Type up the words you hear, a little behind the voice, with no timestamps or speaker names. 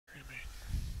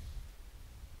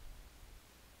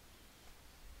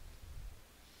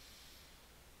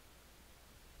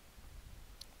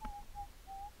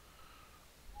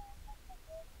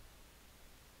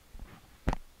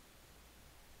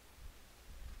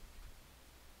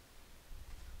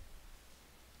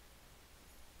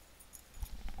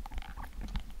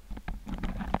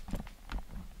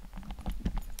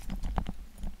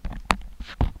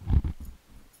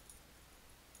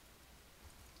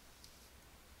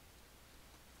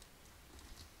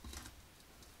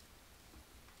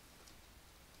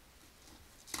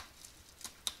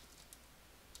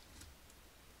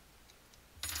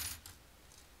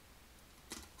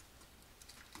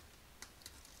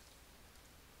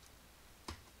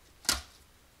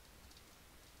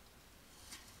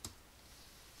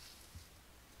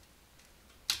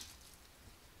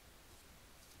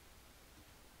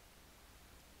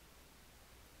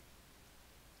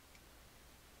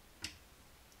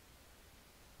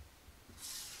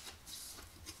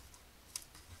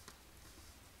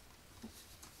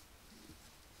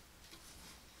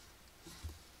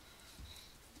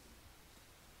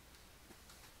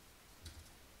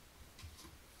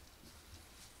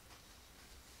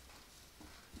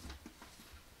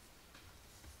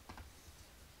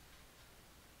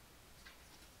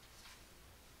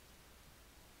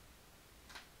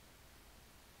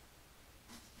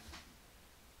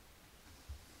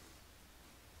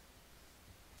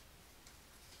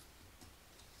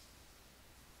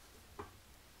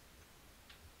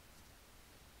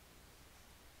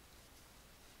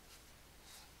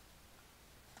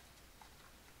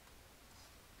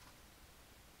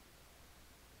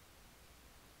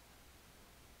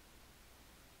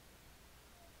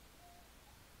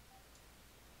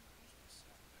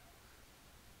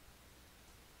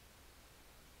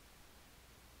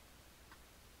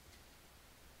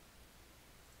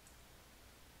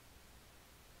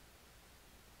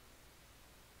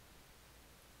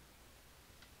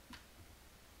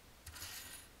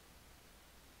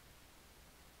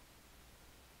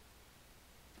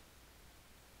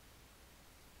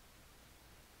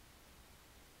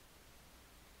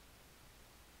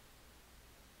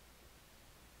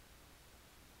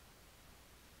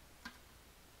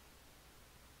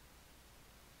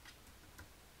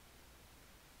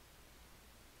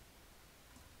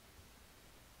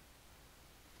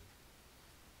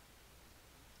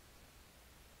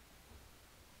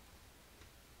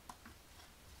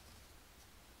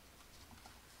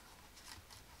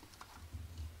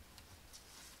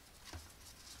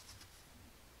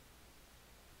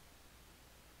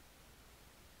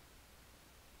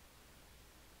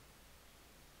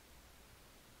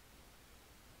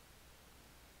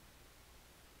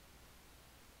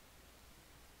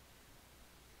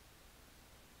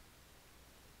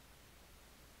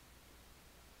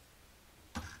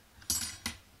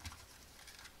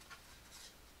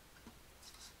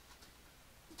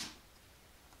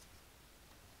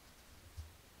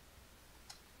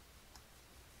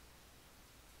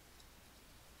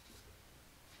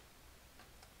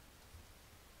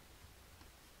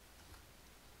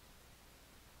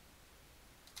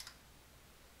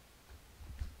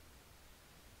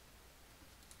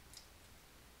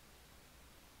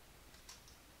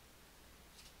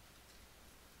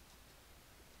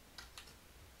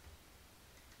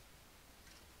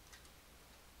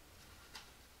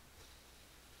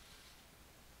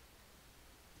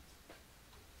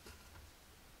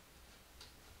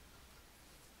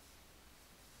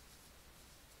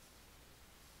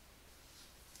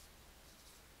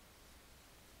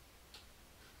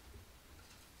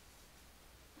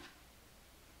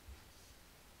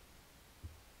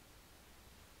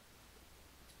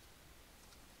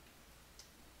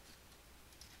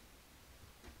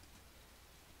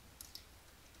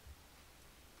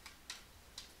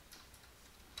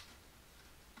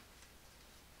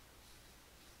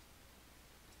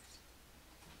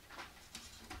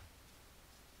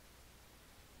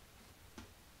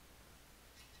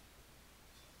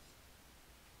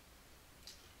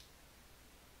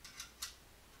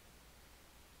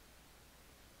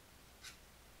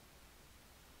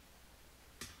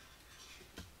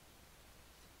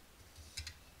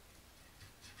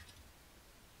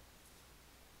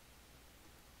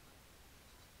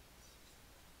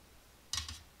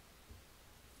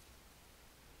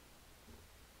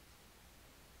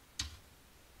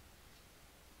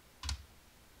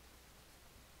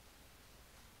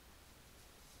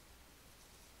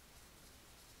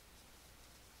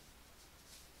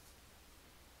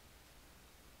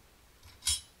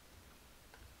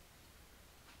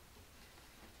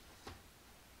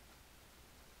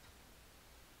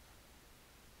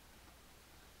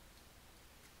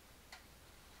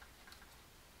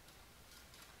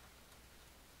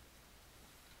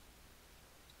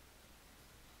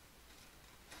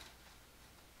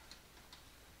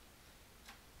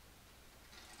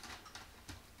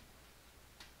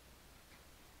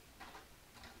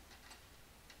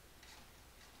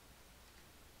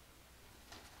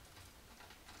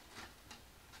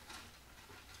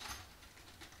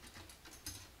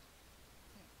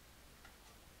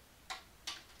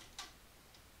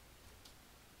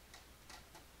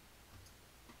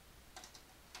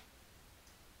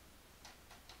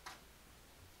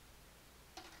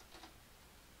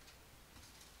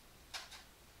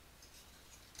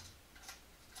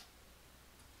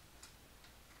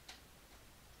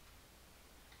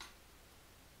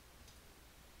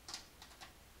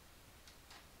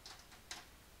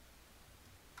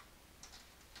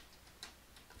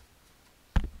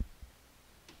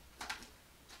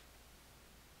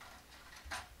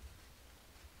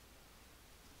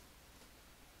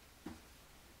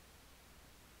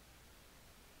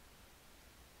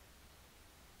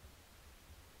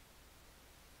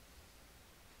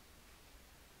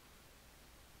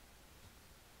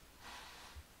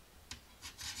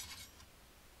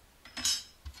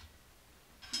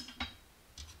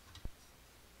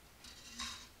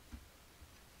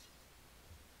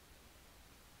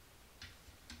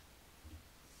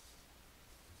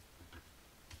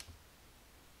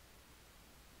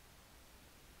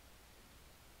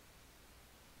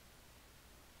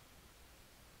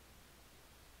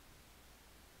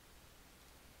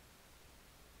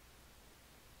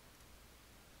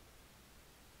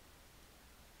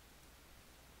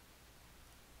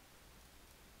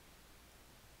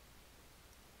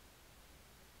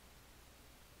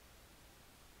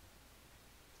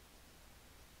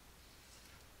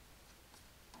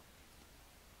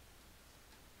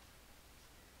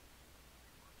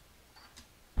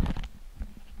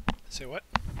Say what?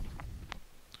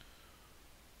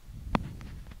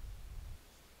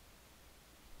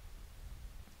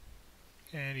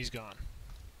 And he's gone.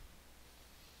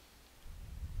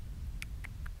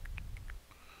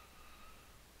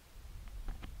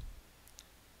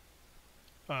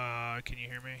 Can you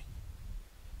hear me?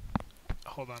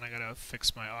 Hold on, I gotta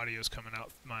fix my audio's coming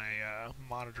out my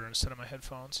monitor instead of my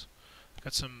headphones.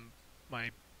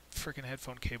 My freaking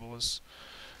headphone cable is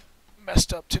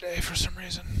messed up today for some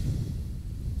reason.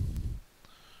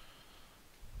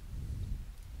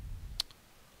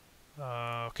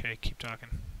 Okay, keep talking.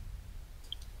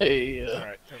 Hey.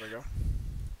 Alright, there we go.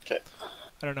 Okay.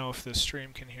 I don't know if the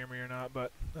stream can hear me or not,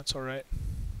 but that's alright.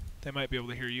 They might be able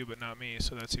to hear you, but not me,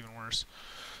 so that's even worse.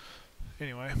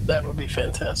 Anyway. That would be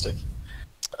fantastic.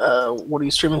 What are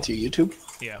you streaming to, YouTube?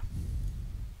 Yeah.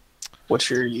 What's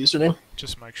your username?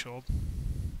 Just Mike Schold.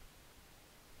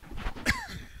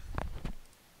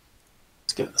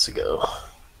 Let's give this a go.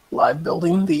 Live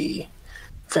building the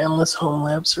Fanless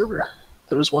HomeLab server.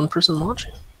 There was one person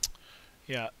watching.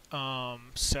 Yeah.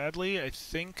 Sadly, I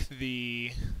think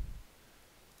the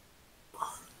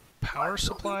power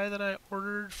supply that I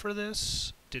ordered for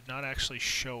this did not actually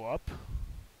show up.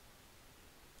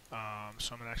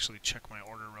 So I'm going to actually check my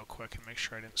order real quick and make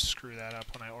sure I didn't screw that up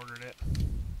when I ordered it.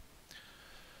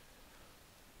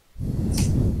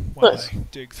 While Nice. I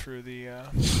dig through the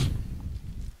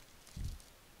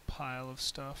pile of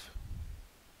stuff.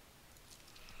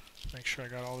 Make sure I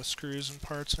got all the screws and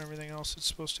parts and everything else that's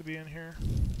supposed to be in here.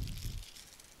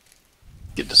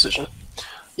 Good decision.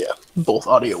 Yeah, both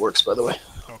audio works, by the way.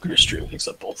 Okay. Your stream picks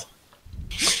up both.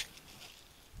 It's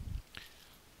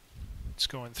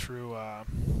going through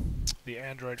the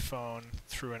Android phone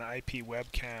through an IP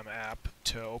Webcam app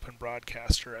to Open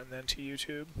Broadcaster and then to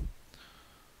YouTube.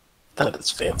 That is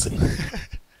fancy.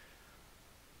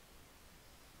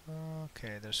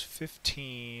 Okay, there's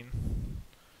 15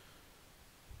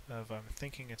 of, I'm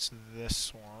thinking it's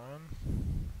this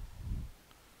one.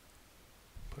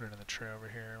 Put it in the tray over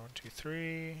here. 1, 2,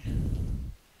 3,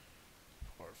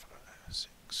 4, 5, 6,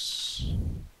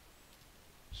 7,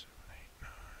 8,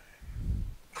 9,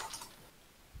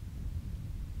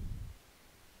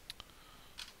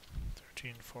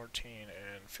 13, 14,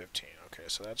 and 15. Okay,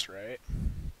 so that's right.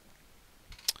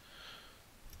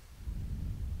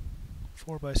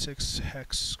 4x6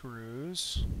 hex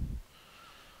screws.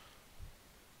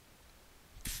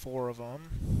 4 of them.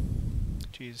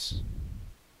 Jeez.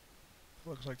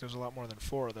 Looks like there's a lot more than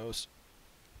 4 of those.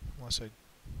 Unless I'm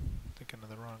thinking of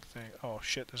the wrong thing. Oh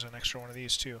shit, there's an extra one of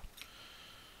these too.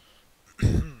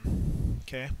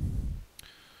 Okay.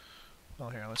 Well,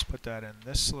 here, let's put that in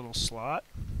this little slot.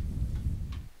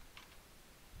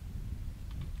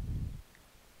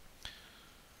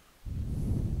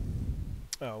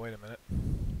 Oh, wait a minute.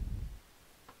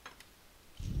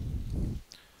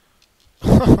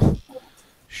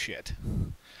 Shit.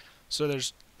 So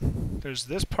there's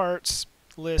this parts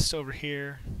list over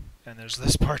here, and there's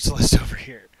this parts list over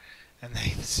here. And they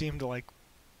seem to like...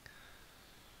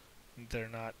 They're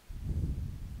not...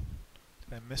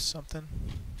 Did I miss something?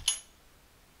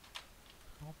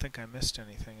 I don't think I missed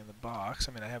anything in the box.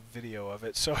 I mean, I have video of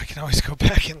it, so I can always go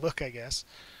back and look, I guess.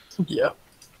 Yeah.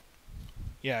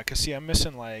 Yeah, because see, I'm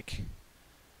missing like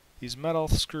these metal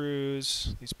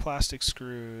screws, these plastic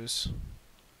screws.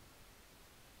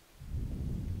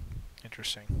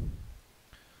 Interesting.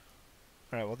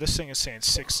 Alright, well this thing is saying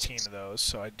 16 of those,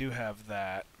 so I do have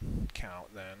that count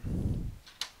then.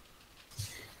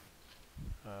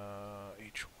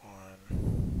 Each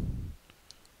one.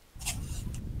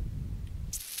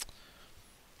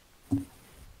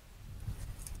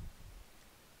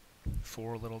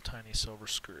 4 little tiny silver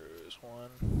screws.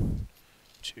 1,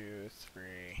 2, 3,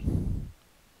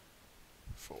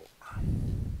 4.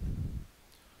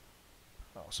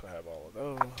 I also have all of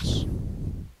those.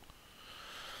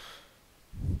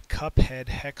 Cup head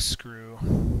hex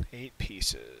screw, 8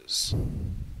 pieces.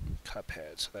 Cup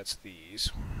head, so that's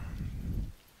these.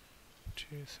 1,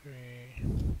 2, 3,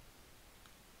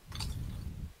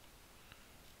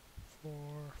 4,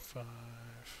 5.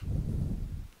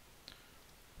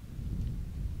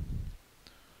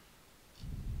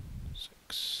 6,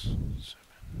 7.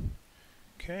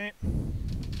 Okay.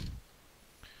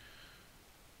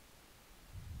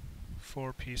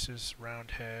 4 pieces,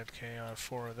 round head. Okay, I have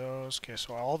 4 of those. Okay,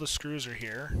 so all the screws are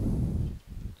here.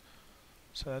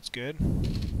 So that's good.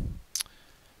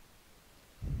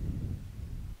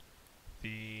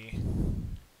 The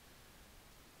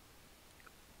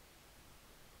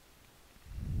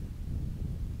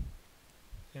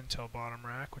Intel bottom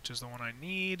rack, which is the one I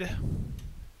need.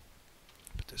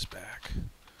 Put this back.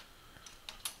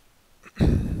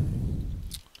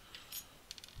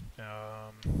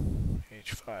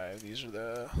 H5. These are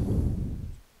the...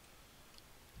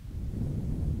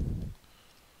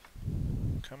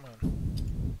 Come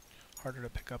on. Harder to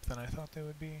pick up than I thought they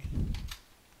would be.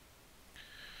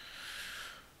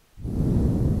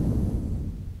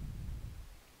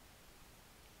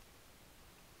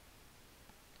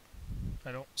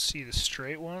 I don't see the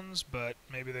straight ones, but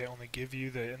maybe they only give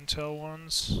you the Intel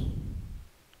ones.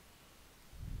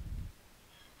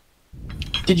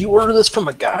 Did you order this from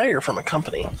a guy or from a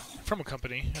company? From a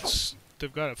company.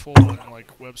 They've got it full on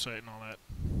like website and all that.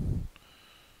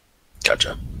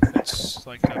 Gotcha. It's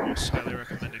like the most highly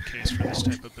recommended case for this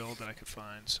type of build that I could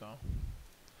find, so.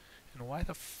 And why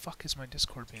the fuck is my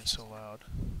Discord being so loud?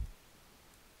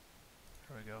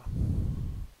 There we go.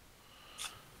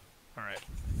 Alright.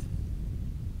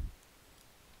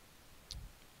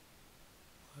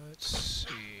 Let's see.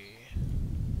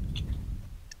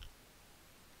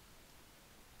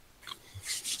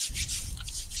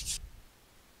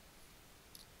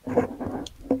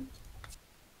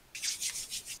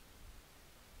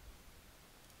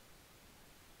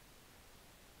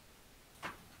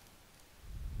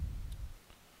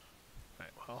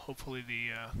 Well, hopefully the,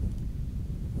 yeah,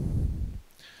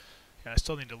 I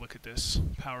still need to look at this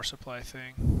power supply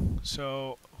thing.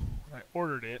 So, when I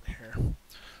ordered it, here,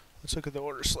 let's look at the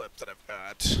order slip that I've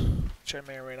got, which I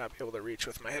may or may not be able to reach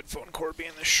with my headphone cord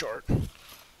being this short.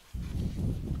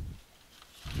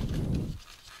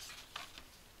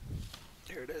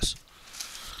 Here it is.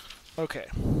 Okay.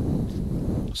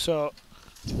 So,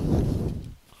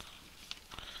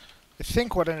 I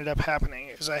think what ended up happening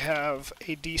is I have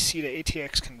a DC to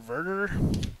ATX converter.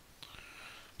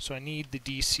 So I need the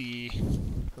DC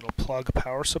little plug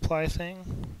power supply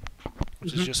thing,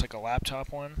 which is just like a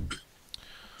laptop one.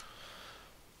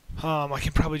 I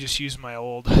can probably just use my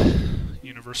old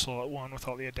universal one with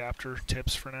all the adapter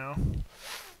tips for now,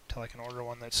 until I can order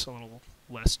one that's a little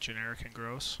less generic and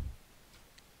gross.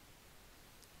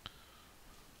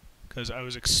 Because I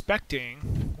was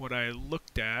expecting what I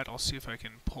looked at. I'll see if I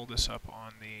can pull this up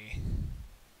on the...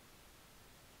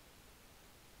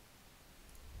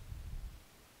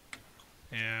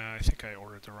 Yeah, I think I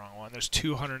ordered the wrong one. There's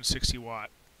 260 watt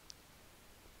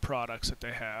products that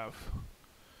they have.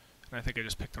 And I think I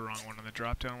just picked the wrong one on the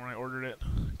drop down when I ordered it.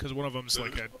 Because one of them's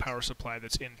like a power supply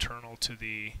that's internal to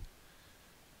the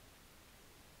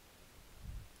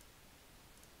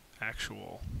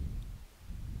actual...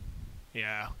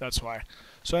 Yeah, that's why.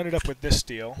 So I ended up with this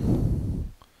deal,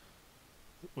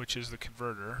 which is the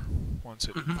converter, once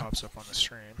it pops up on the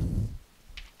stream.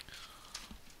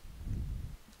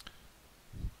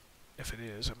 If it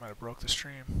is, I might have broke the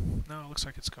stream. No, it looks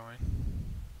like it's going.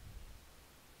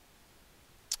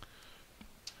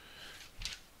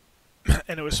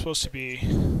 And it was supposed to be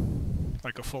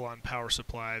like a full-on power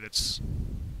supply that's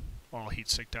all heat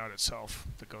sinked out itself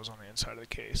that goes on the inside of the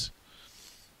case.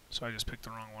 So I just picked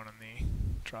the wrong one on the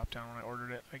drop down when I ordered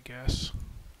it, I guess.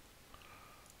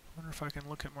 I wonder if I can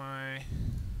look at my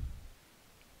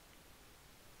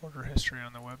order history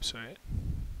on the website.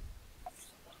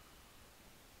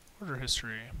 Order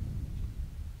history.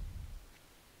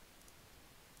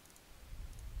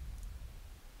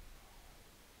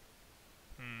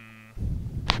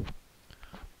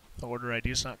 The order ID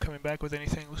is not coming back with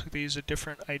anything. Looks like they use a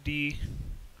different ID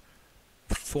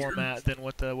format than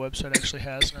what the website actually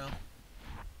has now.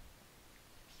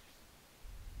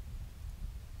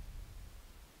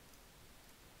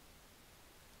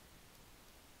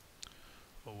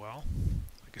 Oh well.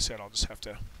 Like I said, I'll just have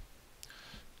to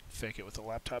fake it with a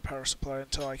laptop power supply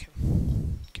until I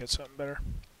can get something better.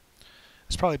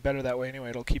 It's probably better that way anyway.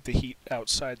 It'll keep the heat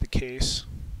outside the case.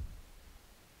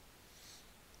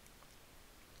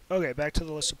 Okay, back to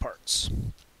the list of parts.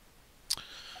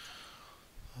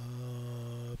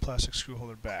 Plastic screw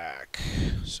holder back.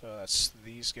 So that's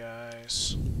these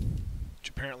guys, which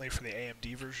apparently for the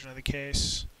AMD version of the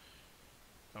case,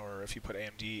 or if you put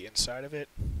AMD inside of it,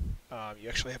 you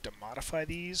actually have to modify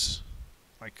these,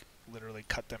 like literally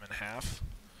cut them in half.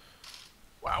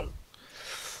 Wow.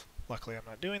 Luckily I'm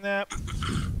not doing that.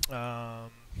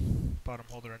 Bottom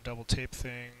holder and double tape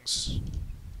things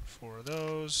for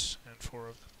those, and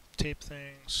for tape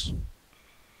things.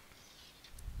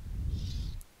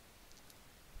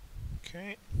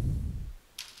 Okay.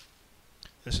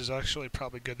 This is actually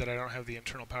probably good that I don't have the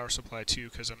internal power supply too,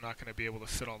 because I'm not going to be able to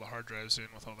fit all the hard drives in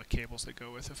with all the cables that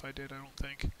go with if I did, I don't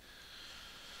think.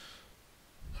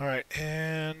 Alright,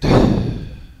 and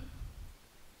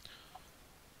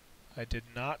I did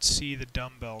not see the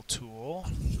dumbbell tool.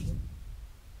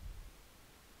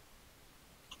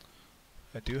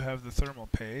 I do have the thermal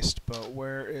paste, but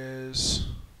where is...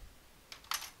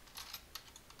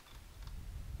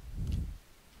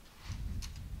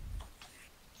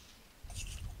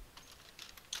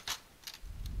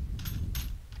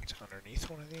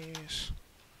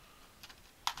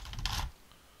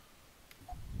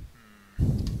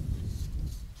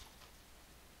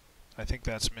 I think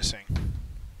that's missing.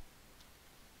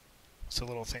 It's a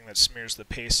little thing that smears the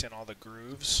paste in all the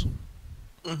grooves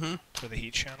for the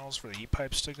heat channels, for the heat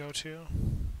pipes to go to.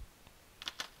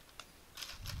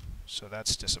 So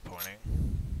that's disappointing.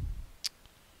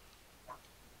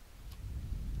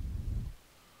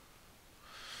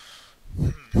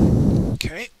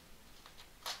 Okay.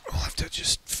 We'll have to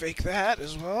just fake that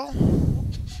as well.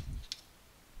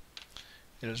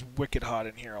 It is wicked hot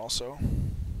in here also.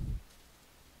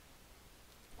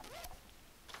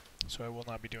 So I will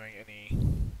not be doing any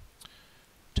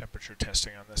temperature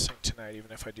testing on this thing tonight,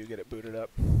 even if I do get it booted up.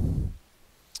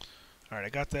 Alright, I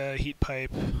got the heat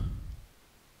pipe.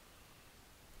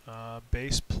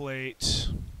 Base plate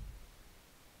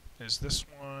is this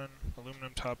one.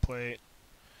 Aluminum top plate.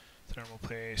 Thermal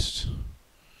paste.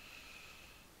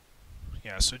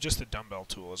 Yeah, so just the dumbbell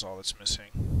tool is all that's missing.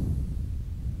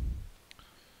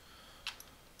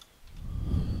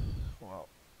 Well,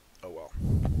 oh well.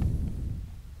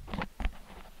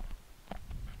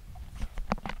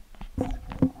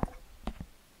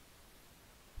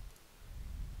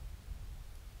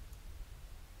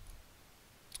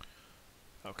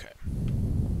 Okay.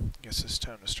 Guess it's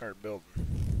time to start building.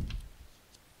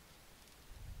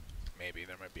 Maybe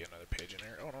there might be another page in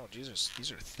here. Oh no, Jesus,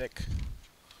 these are thick.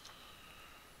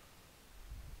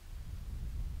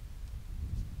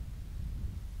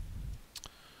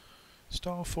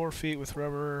 Install 4 feet with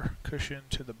rubber cushion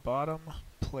to the bottom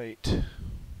plate.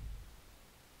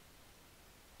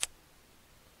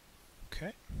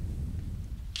 Okay.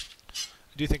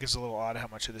 I do think it's a little odd how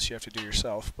much of this you have to do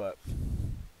yourself, but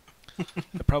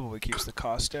it probably keeps the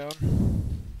cost down.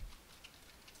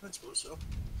 I suppose so.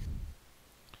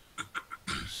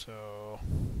 So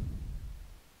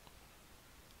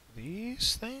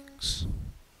these things,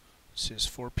 this is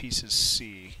 4 pieces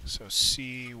C. So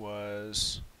C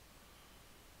was,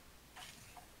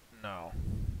 no,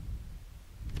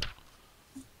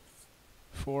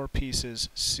 4 pieces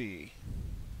C.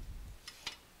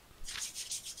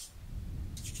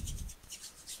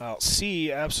 Well,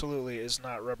 C absolutely is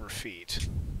not rubber feet.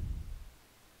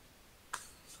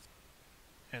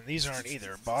 And these aren't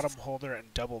either. Bottom holder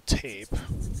and double tape.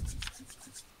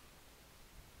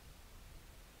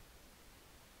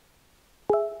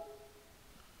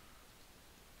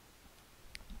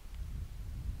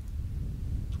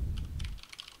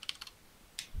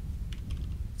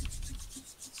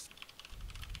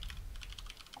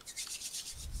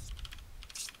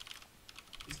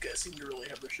 These guys seem to really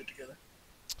have their shit together.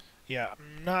 Yeah,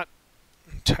 I'm not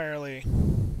entirely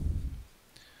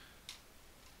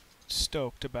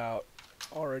stoked about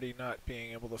already not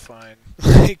being able to find,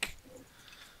 like,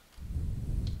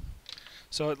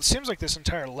 so it seems like this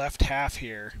entire left half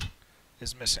here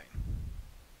is missing.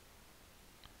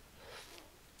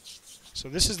 So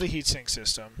this is the heatsink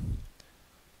system.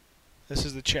 This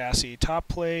is the chassis. Top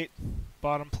plate,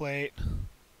 bottom plate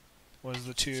was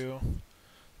the two.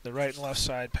 The right and left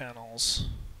side panels.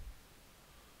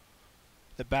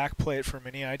 The back plate for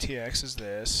Mini ITX is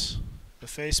this. The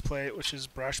face plate, which is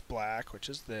brushed black, which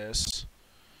is this.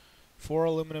 4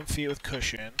 aluminum feet with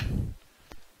cushion,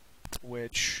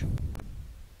 which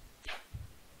I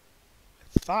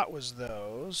thought was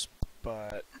those,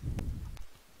 but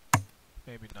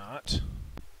maybe not.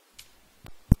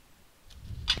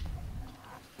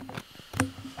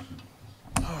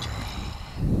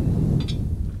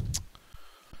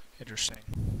 Interesting.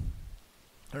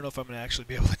 I don't know if I'm going to actually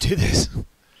be able to do this.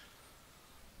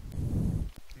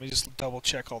 Let me just double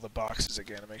check all the boxes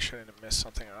again to make sure I didn't miss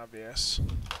something obvious.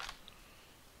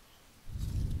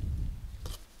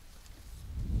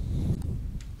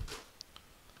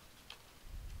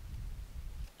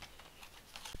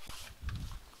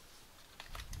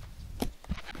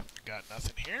 Got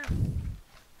nothing here.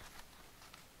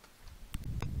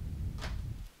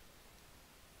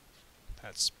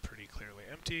 That's pretty clearly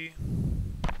empty.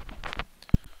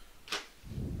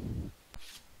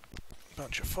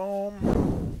 Bunch of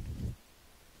foam.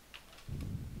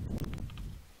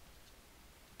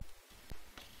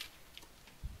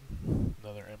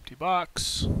 Another empty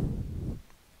box.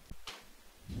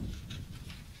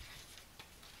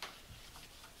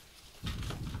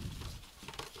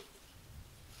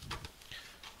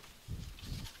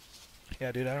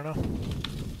 Yeah, dude, I don't know.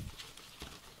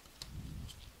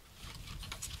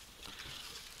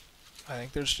 I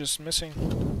think there's just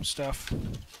missing stuff.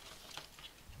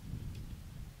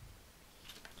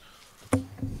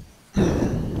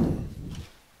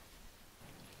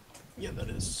 Yeah, that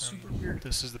is super weird.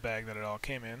 This is the bag that it all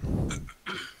came in.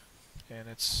 And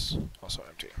it's also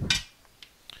empty.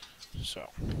 So.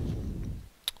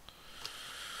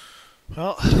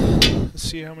 Well, let's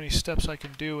see how many steps I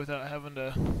can do without having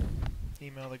to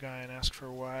email the guy and ask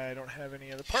for why I don't have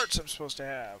any of the parts I'm supposed to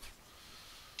have.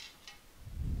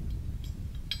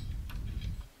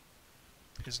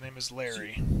 His name is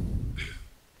Larry.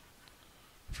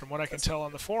 From what I can tell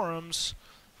on the forums,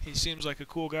 he seems like a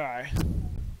cool guy.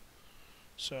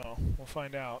 So, we'll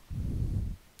find out.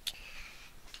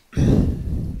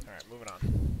 Alright, moving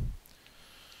on.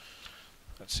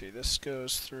 Let's see, this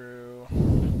goes through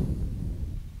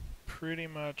pretty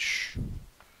much,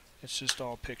 it's just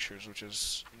all pictures, which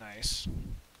is nice.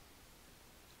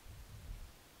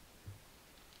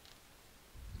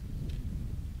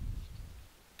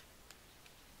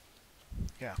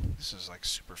 Yeah, this is like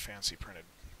super fancy printed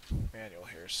manual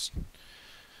here. It's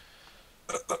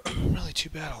really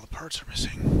too bad all the parts are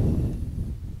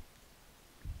missing.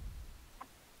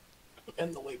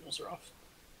 And the labels are off.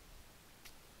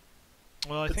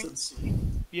 Well, I think, C.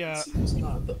 yeah, C is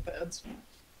not the pads.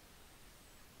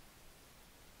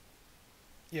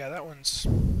 yeah, that one's,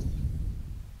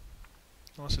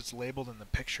 unless it's labeled in the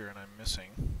picture and I'm missing.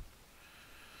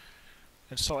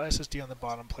 Install SSD on the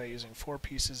bottom plate using 4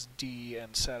 pieces D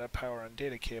and SATA power and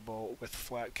data cable with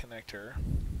flat connector.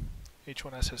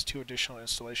 H1S has 2 additional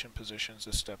installation positions.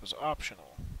 This step is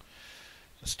optional.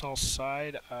 Install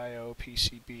side I/O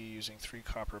PCB using 3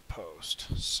 copper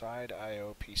posts. Side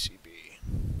I/O PCB.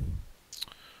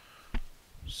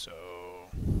 So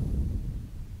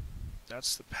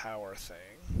that's the power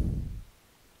thing.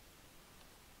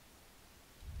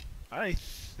 I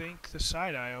think the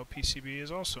side I/O PCB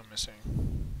is also missing.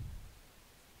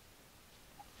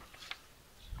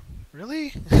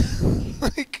 Really?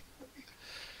 Like,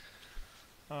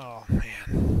 oh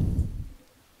man.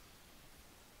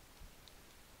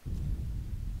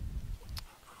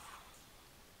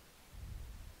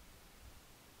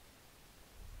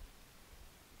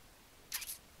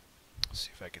 Let's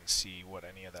see if I can see what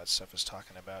any of that stuff is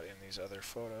talking about in these other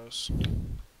photos.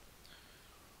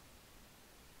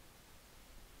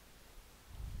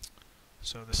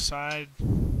 So the side,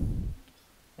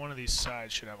 one of these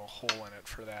sides should have a hole in it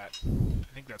for that.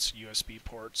 I think that's USB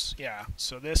ports. Yeah,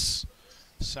 so this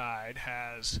side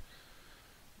has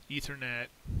Ethernet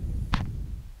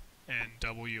and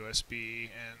double USB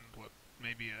and what,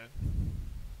 maybe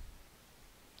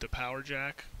the power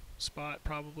jack spot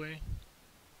probably.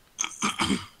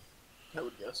 I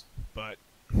would guess. But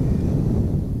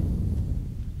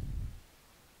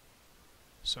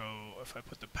so if I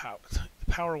put the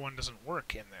power one doesn't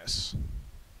work in this.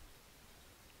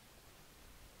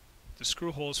 The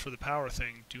screw holes for the power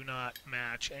thing do not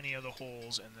match any of the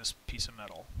holes in this piece of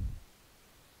metal.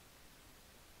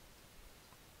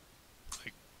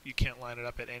 Like, you can't line it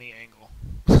up at any angle.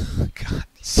 God,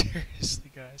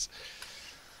 seriously, guys.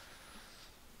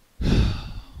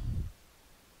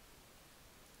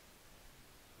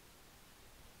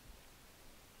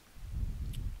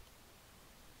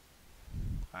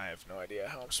 I have no idea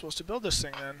how I'm supposed to build this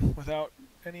thing then without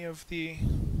any of the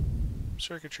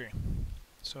circuitry.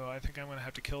 So I think I'm going to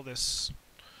have to kill this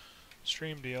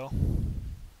stream deal.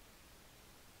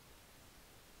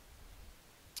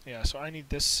 Yeah, so I need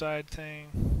this side thing.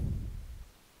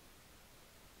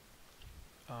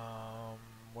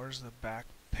 Where's the back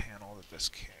panel that this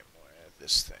came with?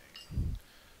 This thing.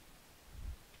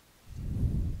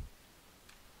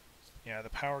 Yeah, the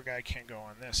power guy can't go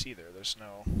on this either. There's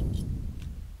no...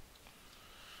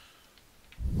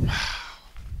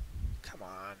 Come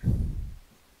on.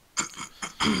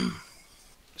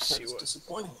 See That's what,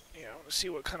 disappointing. yeah, I want to see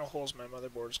what kind of holes my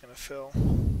motherboard is going to fill.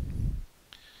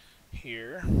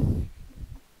 Here.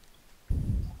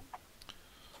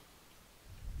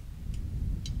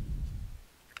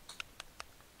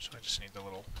 So I just need the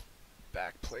little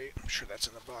back plate. I'm sure that's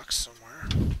in the box somewhere.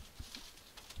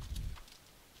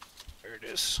 There it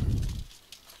is.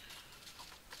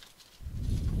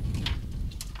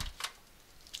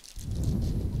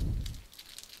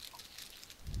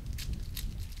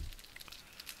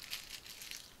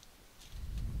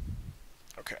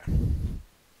 Okay.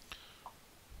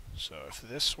 So if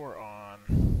this were on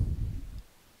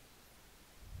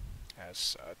as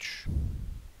such,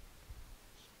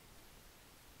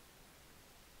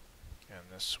 and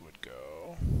this would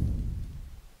go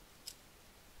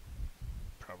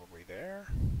probably there.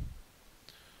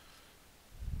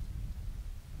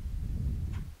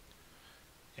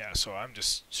 Yeah, so I'm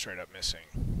just straight up missing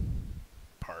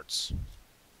parts.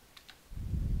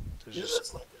 There's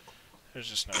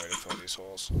just no way to fill these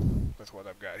holes with what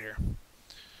I've got here.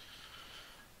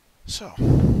 So,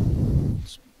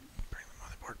 let's bring the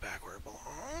motherboard back where it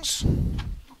belongs.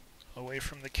 Away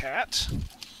from the cat.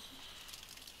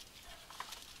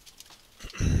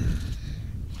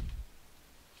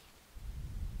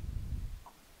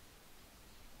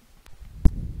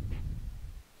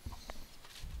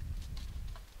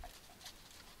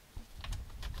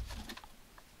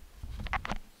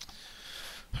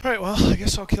 Alright, well, I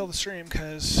guess I'll kill the stream,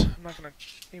 because I'm not going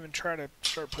to even try to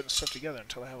start putting stuff together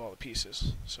until I have all the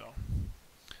pieces, so.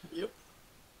 Yep.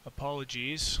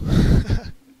 Apologies.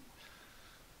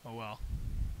 Oh well.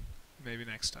 Maybe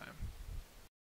next time.